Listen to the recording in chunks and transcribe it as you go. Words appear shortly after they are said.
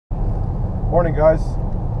Morning, guys.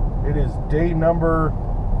 It is day number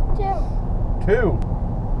 2,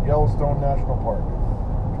 Yellowstone National Park,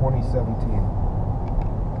 2017.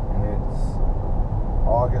 And it's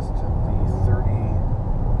August the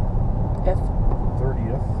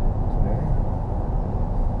 30th today.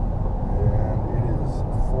 And it is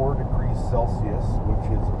 4 degrees Celsius,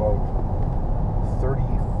 which is about 38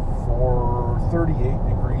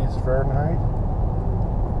 degrees Fahrenheit.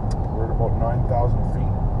 We're at about 9,000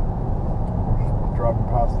 feet. Driving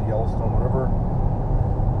past the Yellowstone River,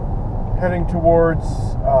 heading towards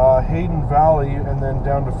Hayden Valley and then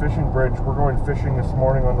down to Fishing Bridge. We're going fishing this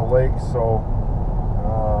morning on the lake, so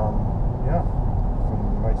yeah,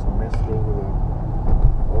 some nice mist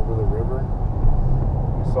over the river.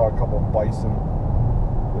 We saw a couple of bison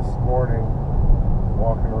this morning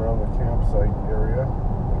walking around the campsite area,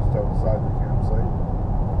 just outside the campsite.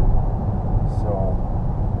 So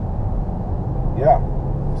yeah.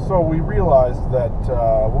 So we realized that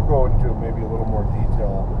we'll go into maybe a little more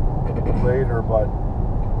detail later, but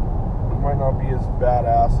we might not be as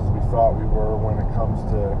badass as we thought we were when it comes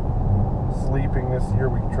to sleeping this year.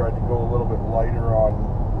 We tried to go a little bit lighter on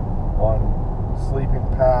sleeping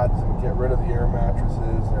pads and get rid of the air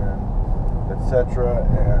mattresses and etc.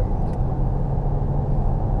 And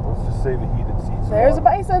let's just say the heated seats. There's a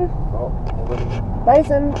bison. Oh,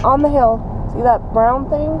 bison on the hill. See that brown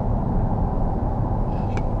thing?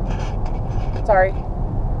 Sorry.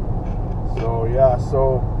 So yeah,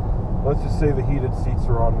 so let's just say the heated seats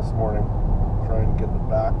are on this morning. Trying to get the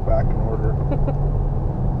back in order.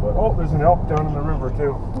 But oh, there's an elk down in the river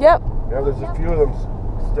too. Yep. Yeah, there's a few of them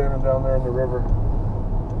standing down there in the river.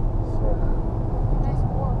 So Nice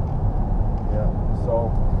walk. yeah.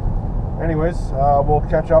 So anyways, we'll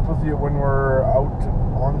catch up with you when we're out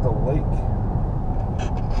on the lake.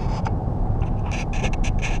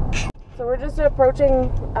 So we're just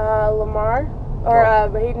approaching Lamar, or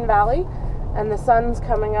Hayden Valley, and the sun's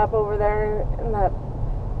coming up over there in that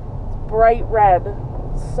bright red.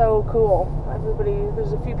 So cool.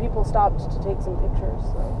 There's a few people stopped to take some pictures.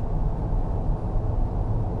 So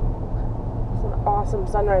it's an awesome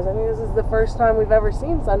sunrise. I think this is the first time we've ever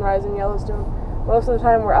seen sunrise in Yellowstone. Most of the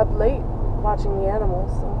time we're up late watching the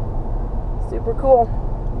animals. So super cool.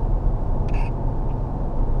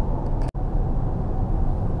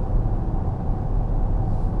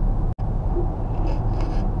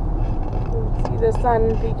 The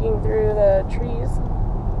sun peeking through the trees.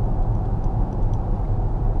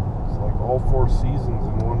 It's like all 4 seasons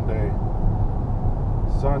in one day.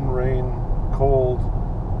 Sun, rain, cold,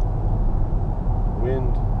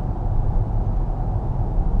 wind.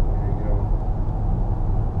 There you go.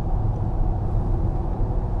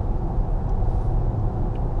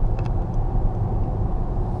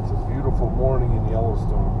 It's a beautiful morning in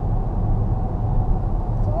Yellowstone.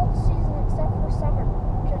 It's all the season except for summer,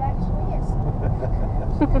 which it actually is.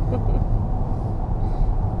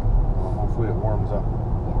 Well, hopefully it warms up.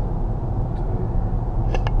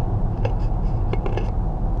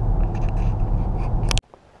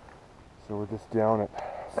 So we're just down at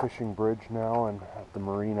Fishing Bridge now and at the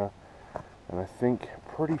marina, and I think,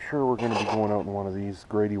 pretty sure we're going to be going out in one of these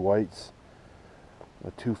Grady Whites,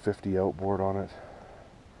 a 250 outboard on it,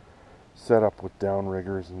 set up with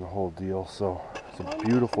downriggers and the whole deal. So it's a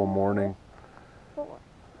beautiful morning.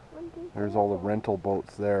 There's all the rental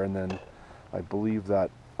boats there, and then I believe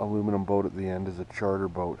that aluminum boat at the end is a charter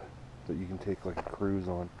boat that you can take like a cruise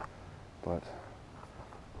on. But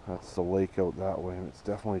that's the lake out that way, and it's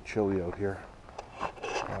definitely chilly out here.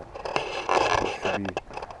 It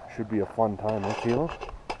should be a fun time, huh, Caleb?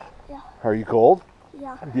 Yeah. Are you cold?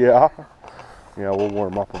 Yeah. Yeah. Yeah, we'll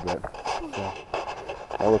warm up a bit. So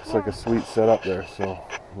that looks like a sweet setup there, so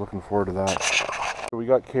looking forward to that. So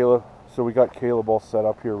we got Caleb all set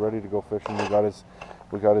up here, ready to go fishing. We got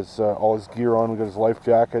his all his gear on. We got his life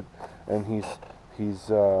jacket, and he's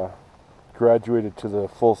graduated to the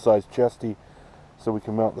full-size chesty, so we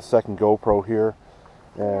can mount the second GoPro here,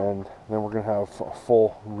 and then we're gonna have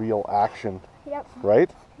full real action. Yep.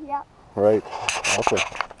 Right? Yep. Right. Okay.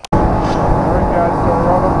 All right, guys. So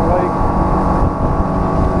we're out on the lake.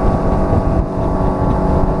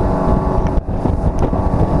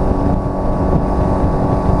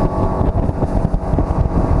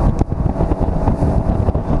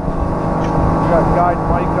 Guide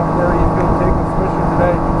Mike up there, he's going to take us fishing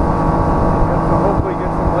today, and so hopefully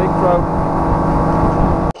get some lake trout.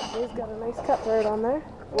 He's got a nice cutthroat on there.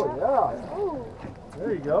 Oh yeah, Ooh.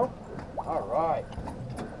 there you go. Alright.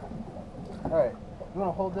 Alright, you want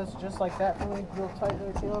to hold this just like that for me, real tight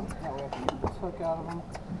there, Caleb? That way I can get this hook out of them.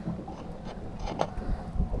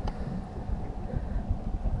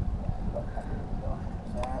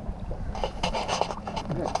 That.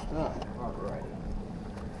 Alright.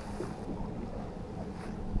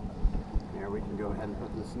 Here we can go ahead and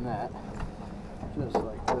put this net just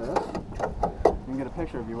like this. You can get a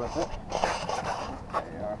picture of you with it. There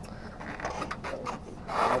you are.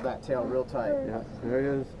 Hold that tail real tight. Yeah, there he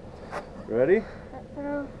is. Ready?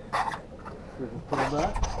 Just pull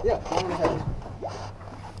back. Yeah, go on ahead.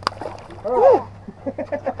 Oh.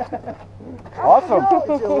 Awesome.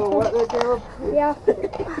 Is you a little wet there, Caleb? Yeah.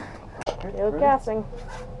 You're casting.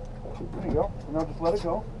 There you go. And now just let it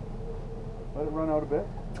go. Let it run out a bit.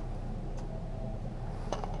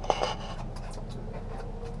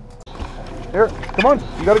 Here, come on.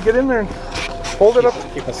 You got to get in there and hold it up.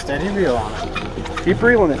 Keep a steady reel on it. Keep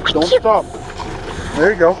reeling it. Don't stop.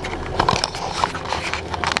 There you go.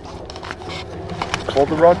 Hold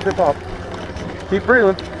the rod tip up. Keep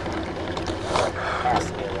reeling.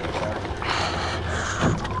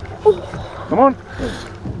 Come on.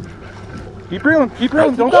 Keep reeling. Keep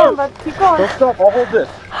reeling. Don't Keep going, stop. bud. Keep going. Don't stop. I'll hold this.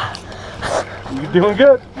 You're doing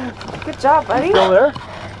good. Good job, buddy. Still there?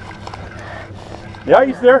 Yeah,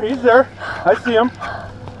 he's there. He's there. I see him.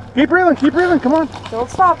 Keep reeling. Keep reeling. Come on. Don't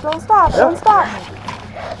stop. Don't stop. Yeah. Don't stop.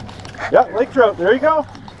 Yeah, Lake Trout. There you go.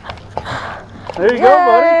 There you go,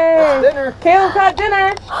 buddy. Yay! Dinner. Caleb got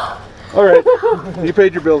dinner. All right. You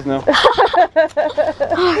paid your bills now. Was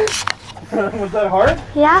that hard?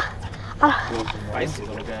 Yeah. Spicy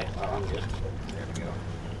little guy. Oh, I'm good. There we go.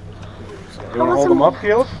 You want to hold him up,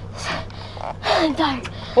 Caleb? I'm tired.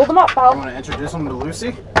 Hold them up, You pal. want to introduce him to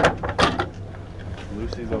Lucy?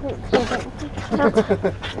 Lucy's up.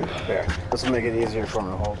 There. This will make it easier for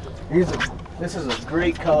him to hold. This is a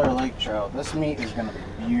great color lake trout. This meat is going to be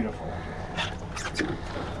beautiful.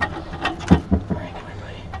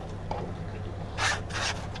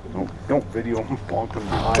 Don't video him bonking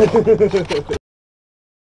the eye.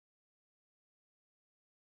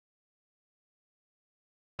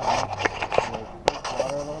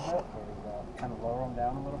 Water a little bit. Kind of lower him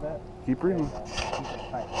down a little bit. Keep reading. Keep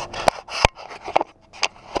it tight.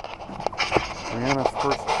 Brianna's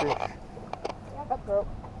first fish. Cutthroat.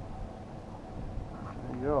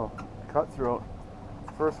 There you go. Cutthroat.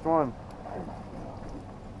 First one.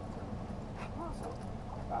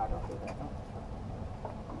 Don't do that.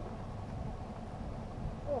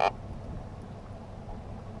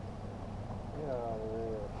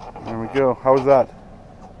 There we go. How was that?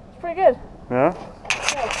 It's pretty good. Yeah?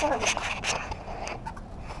 Yeah, it's fun.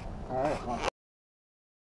 All right. Well.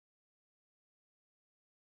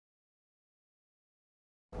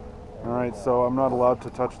 All right. So I'm not allowed to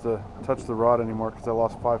touch the rod anymore because I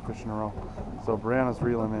lost 5 fish in a row. So Brianna's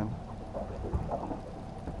reeling in.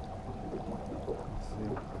 Let's see.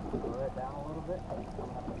 Lower it down a little bit.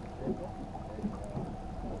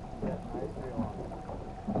 Yeah, nice reel on.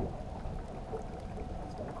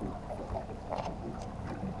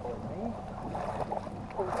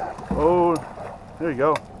 Oh, there you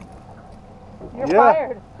go. You're Yeah.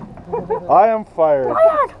 fired. I am fired.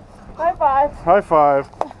 High five. High five.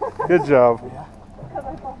 Good job.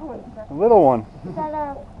 Little one. Is that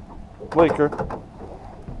a Laker.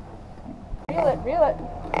 Reel it. Reel it.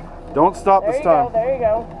 Don't stop There this you go. time. There you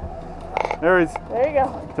go. There he is. There you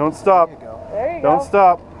go. Don't stop. There you go. There you Don't go.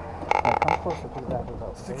 stop. Now come closer to that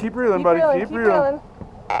without Just keep reeling, Keep buddy. reeling. Keep Keep reeling. reeling.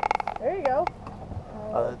 There you go.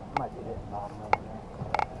 Might be hitting bottom over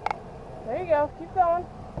there. There you go. Keep going.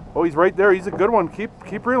 Oh, he's right there. He's a good one.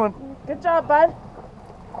 Keep reeling. Good job, bud.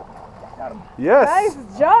 Got him. Yes. Nice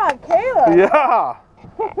job, Caleb. Yeah.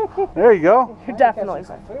 There you go. You're definitely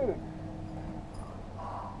Catching fine. some food.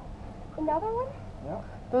 another one?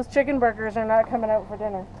 Those chicken burgers are not coming out for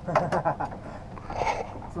dinner.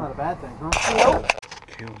 It's not a bad thing, huh? Nope.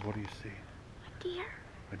 Caleb, what do you see? Deer.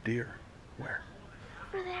 A deer. Where?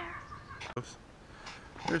 Over there.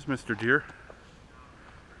 There's Mr. Deer.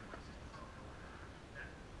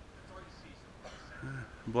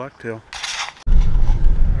 Blacktail.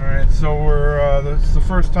 Alright, so this is the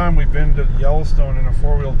first time we've been to Yellowstone in a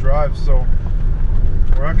 4-wheel drive, so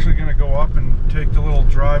we're actually going to go up and take the little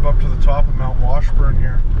drive up to the top of Mt Washburn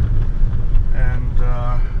here and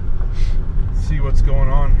see what's going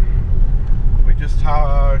on. We just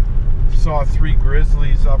saw 3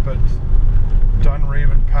 grizzlies up at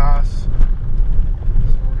Dunraven Pass, so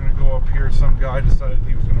we're going to go up here. Some guy decided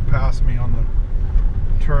he was going to pass me on the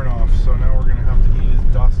turnoff, so now we're going to have to eat his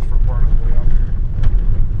dust for part of the way up here.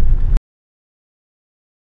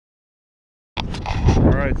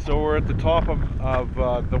 Alright, so we're at the top of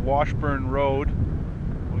the Washburn Road.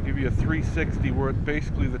 We'll give you a 360. We're at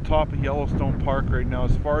basically the top of Yellowstone Park right now,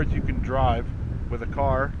 as far as you can drive with a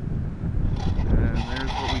car. And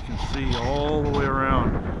there's what we can see all the way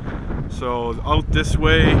around. So out this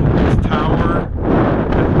way is Tower,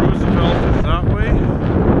 And Roosevelt is that way.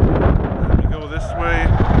 And we go this way.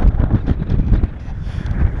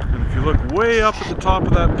 And if you look way up at the top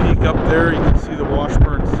of that peak up there, you can see the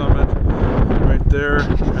Washburn summit right there.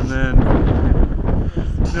 And then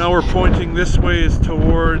now we're pointing this way is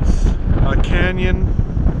towards a canyon.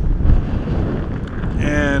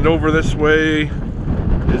 And over this way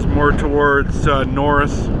is more towards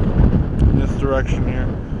Norris in this direction here.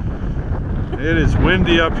 It is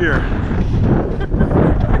windy up here.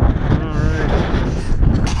 Alright.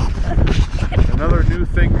 Another new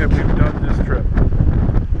thing that we've done this trip. We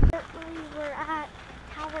were at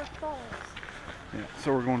Tower Falls. Yeah,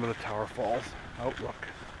 so we're going to the Tower Falls. Oh, look.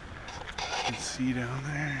 You can see down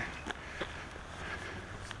there.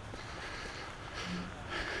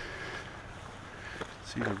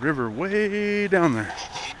 See the river way down there.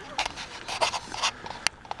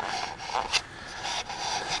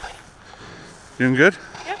 Doing good?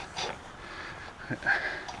 Yep.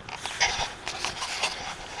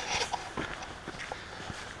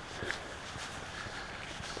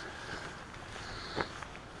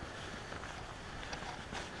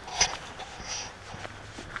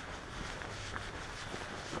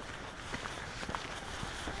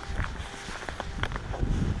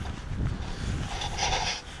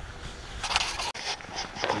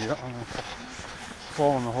 Yeah, I'm gonna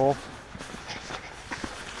fall in the hole.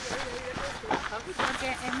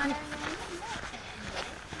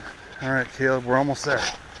 All right, Caleb, we're almost there.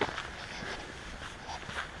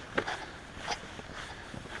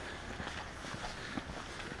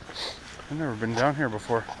 I've never been down here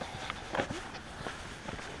before.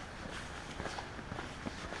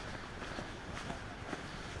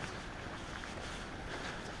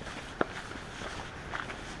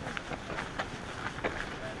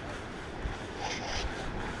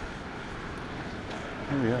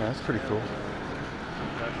 Oh yeah, that's pretty cool.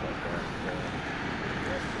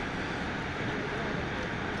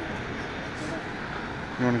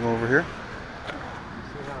 You want to go over here?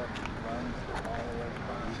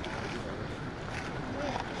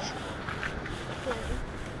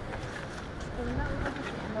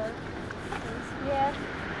 Yeah.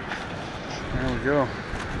 There we go.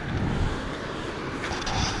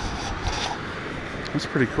 That's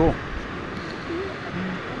pretty cool.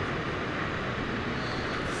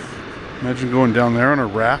 Imagine going down there on a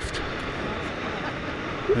raft.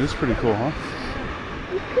 It is pretty cool, huh?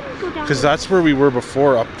 Because that's where we were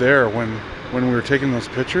before, up there, when we were taking those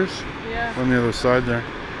pictures. Yeah. On the other side there.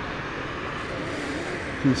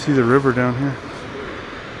 You can see the river down here.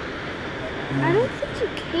 I don't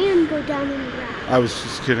think you can go down in the raft. I was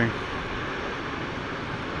just kidding.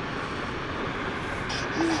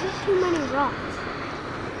 There's too many rocks.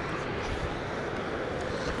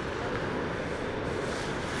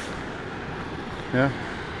 Yeah.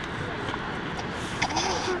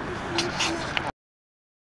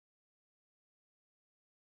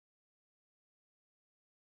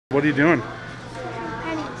 What are you doing?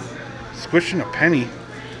 Pennies. Squishing a penny.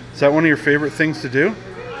 Is that one of your favorite things to do?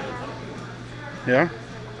 Yeah?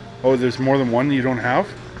 Oh, there's more than one you don't have?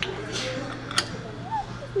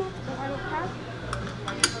 I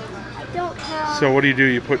don't have. So what do?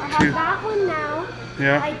 You put I two? have that one now.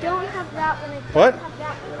 Yeah. I don't have that one. I don't What? have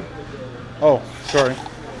that one. Oh, sorry.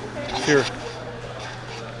 Here.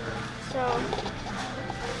 So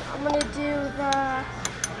I'm gonna do the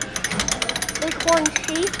bighorn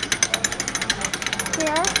sheep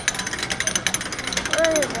here.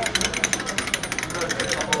 Where is it?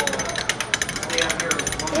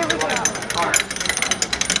 Here we go.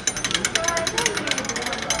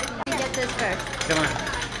 You get this first. Can I?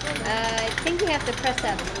 I think you have to press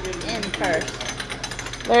that in first.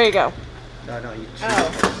 There you go. No, you choose.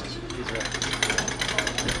 Oh. These are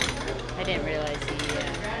I didn't realize he.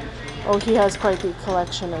 Oh, he has quite the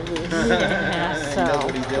collection of these. He knows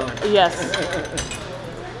what he's doing. Yes.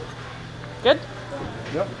 Good?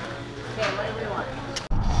 Yep. Okay, what do we want?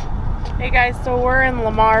 Hey guys, so we're in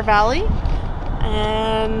Lamar Valley,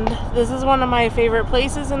 and this is one of my favorite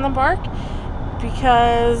places in the park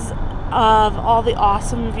because of all the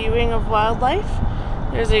awesome viewing of wildlife.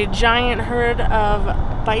 There's a giant herd of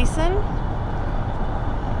bison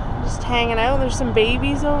just hanging out. There's some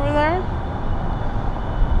babies over there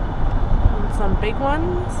and some big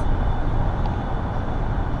ones,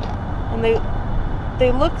 and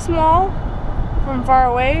they look small from far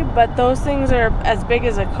away, but those things are as big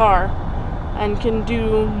as a car and can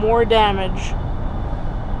do more damage.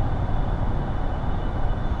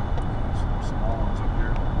 Some small ones up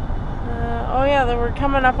here. Oh yeah, we're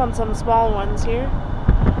coming up on some small ones here.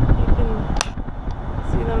 You can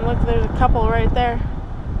see them. Look, there's a couple right there.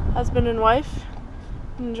 Husband and wife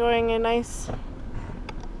enjoying a nice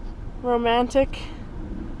romantic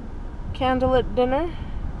candlelit dinner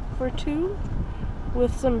for two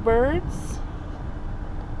with some birds.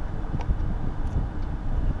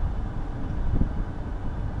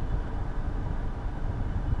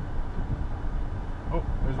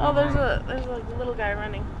 Oh, there's a little guy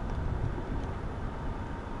running.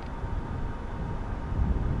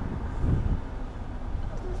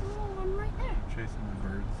 There's a little one right there. Chasing the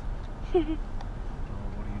birds. Oh,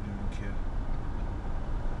 what are you doing, kid?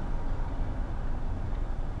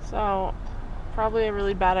 So, probably a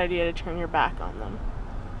really bad idea to turn your back on them.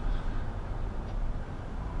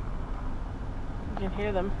 You can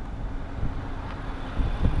hear them.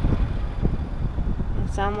 They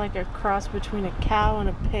sound like a cross between a cow and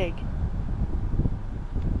a pig.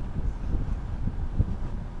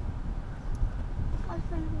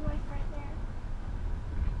 Husband and wife right there.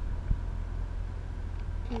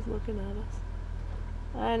 He's looking at us.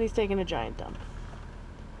 And he's taking a giant dump.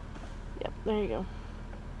 Yep, there you go.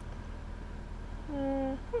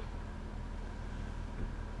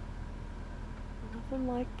 Nothing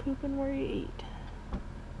like pooping where you eat.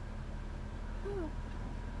 Oh.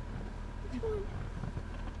 Which one?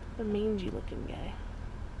 The mangy looking guy.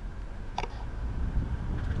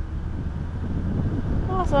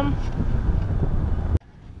 Awesome.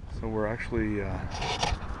 So we're actually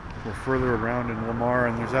we're further around in Lamar,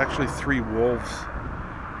 and there's actually 3 wolves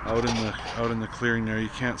out in the clearing there. You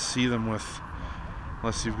can't see them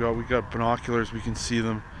unless we got binoculars. We can see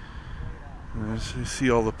them. And you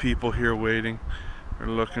see all the people here waiting. They're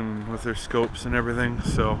looking with their scopes and everything.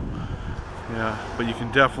 So yeah, but you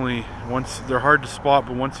can definitely, once they're hard to spot,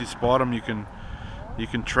 but once you spot them, you can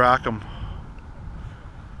track them.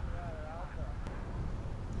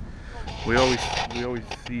 We always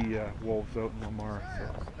see wolves out in Lamar,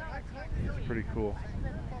 so it's pretty cool.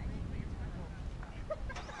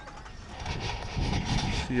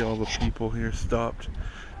 See all the people here stopped.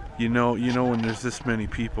 You know when there's this many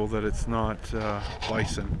people that it's not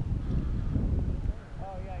bison.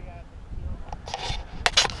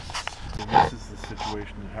 So this is the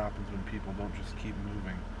situation that happens when people don't just keep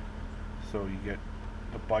moving. So you get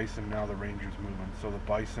the bison, now the ranger's moving. So the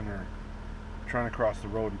bison are trying to cross the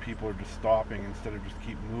road and people are just stopping instead of just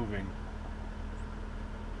keep moving.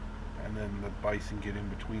 And then the bison get in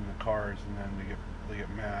between the cars and then they get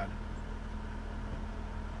mad.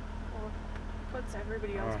 Puts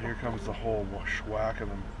everybody else Here comes the whole schwack of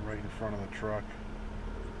them right in front of the truck.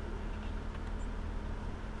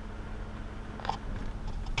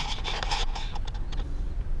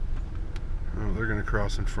 Oh, they're gonna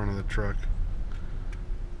cross in front of the truck.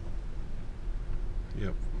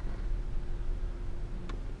 Yep.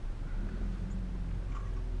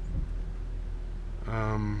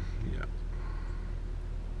 Yeah.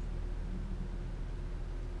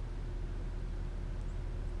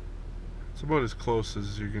 It's about as close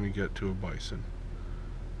as you're going to get to a bison.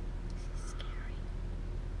 This is scary.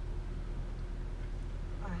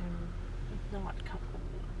 I'm not comfortable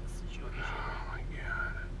with this situation. Oh my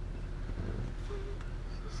god.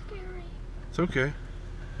 This is scary. It's okay.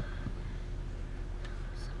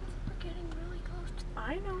 We're getting really close to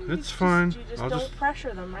I know. It's fine. You just I'll don't just-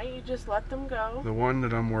 pressure them, right? You just let them go. The one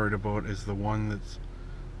that I'm worried about is the one that's...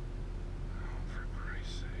 Oh, for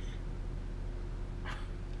Christ's sake.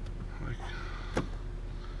 Like...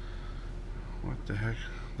 What the heck?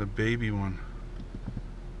 The baby one.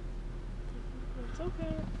 It's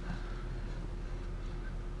okay.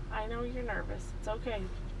 I know you're nervous. It's okay.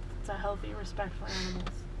 It's a healthy respect for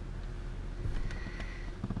animals.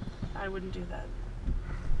 I wouldn't do that.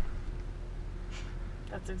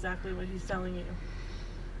 That's exactly what he's telling you.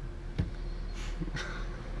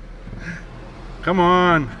 Come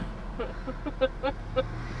on! He's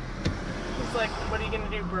like, what are you gonna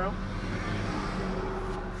do, bro?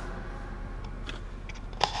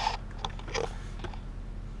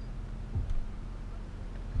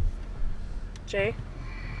 Jay,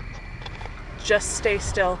 just stay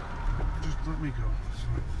still. Just let me go.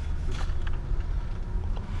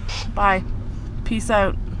 Bye. Peace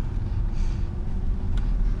out.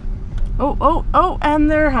 Oh,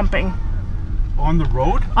 and they're humping. On the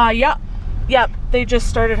road? Yep, they just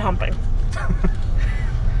started humping.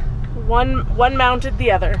 One mounted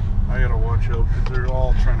the other. I gotta watch out because they're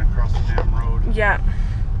all trying to cross the damn road. Yeah.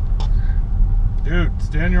 Dude,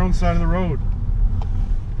 stay on your own side of the road.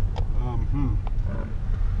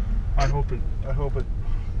 I hope it.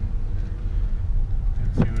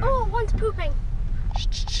 Oh, one's pooping.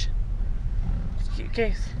 Shh.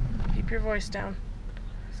 Okay, keep your voice down.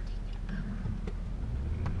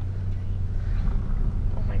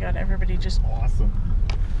 Oh my god, everybody just... Awesome.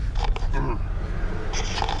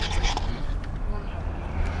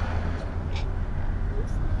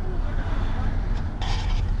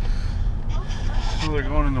 they're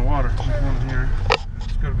going in the water. There's one here.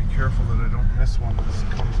 Just gotta be careful that I don't miss one that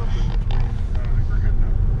comes up in between. I don't think we're good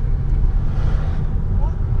now.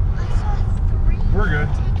 Well, I saw 3 We're good.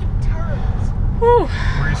 taking turns. Whew.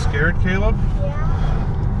 Were you scared, Caleb?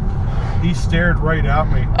 Yeah. He stared right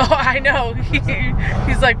at me. Oh, I know.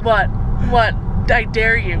 He's like, what? What? I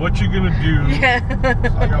dare you. What you gonna do? Yeah.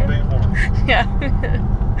 I got big horns.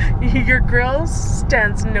 Yeah. Your grill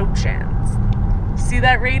stands no chance. See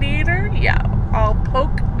that radiator? Yeah. I'll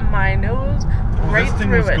poke my nose right this thing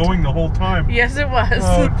through was it. going the whole time. Yes, it was.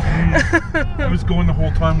 Oh, jeez. It was going the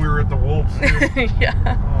whole time we were at the Wolves, too. Yeah.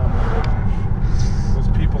 Oh, my gosh.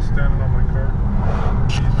 Those people standing on my